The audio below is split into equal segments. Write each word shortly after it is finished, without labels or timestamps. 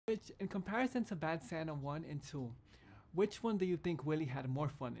In comparison to Bad Santa 1 and 2, which one do you think Willie had more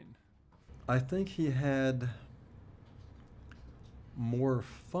fun in? I think he had more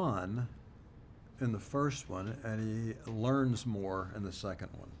fun in the first one, and he learns more in the second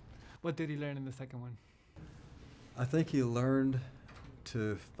one. What did he learn in the second one? I think he learned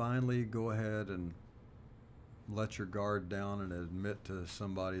to finally go ahead and let your guard down and admit to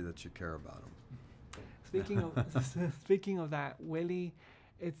somebody that you care about them. Speaking of that, Willie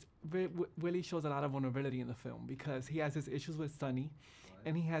shows a lot of vulnerability in the film because he has his issues with Sonny,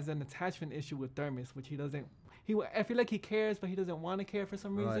 and he has an attachment issue with Thermos, which he doesn't. I feel like he cares, but he doesn't want to care for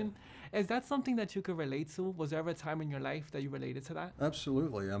some reason. Is that something that you could relate to? Was there ever a time in your life that you related to that?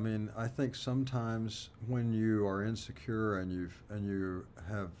 Absolutely. I mean, I think sometimes when you are insecure and you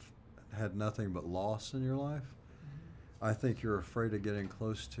have had nothing but loss in your life, I think you're afraid of getting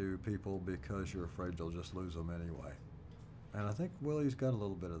close to people because you're afraid you'll just lose them anyway. And I think Willie's got a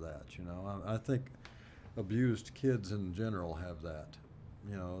little bit of that, you know. I think abused kids in general have that.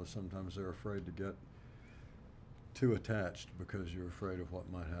 You know, sometimes they're afraid to get too attached because you're afraid of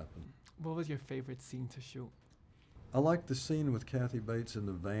what might happen. What was your favorite scene to shoot? I like the scene with Kathy Bates in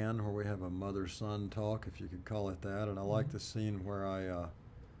the van where we have a mother-son talk, if you could call it that. And I like the scene where I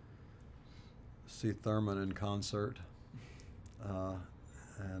see Thurman in concert.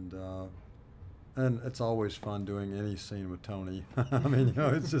 And it's always fun doing any scene with Tony. I mean, you know,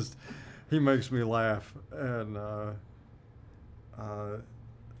 it's just, he makes me laugh. And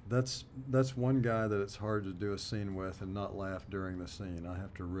that's one guy that it's hard to do a scene with and not laugh during the scene. I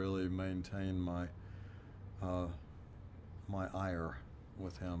have to really maintain my my ire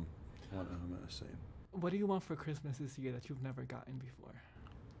with him when I'm in a scene. What do you want for Christmas this year that you've never gotten before?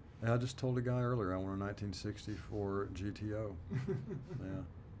 I just told a guy earlier I want a 1964 GTO. Yeah.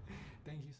 Thank you so much.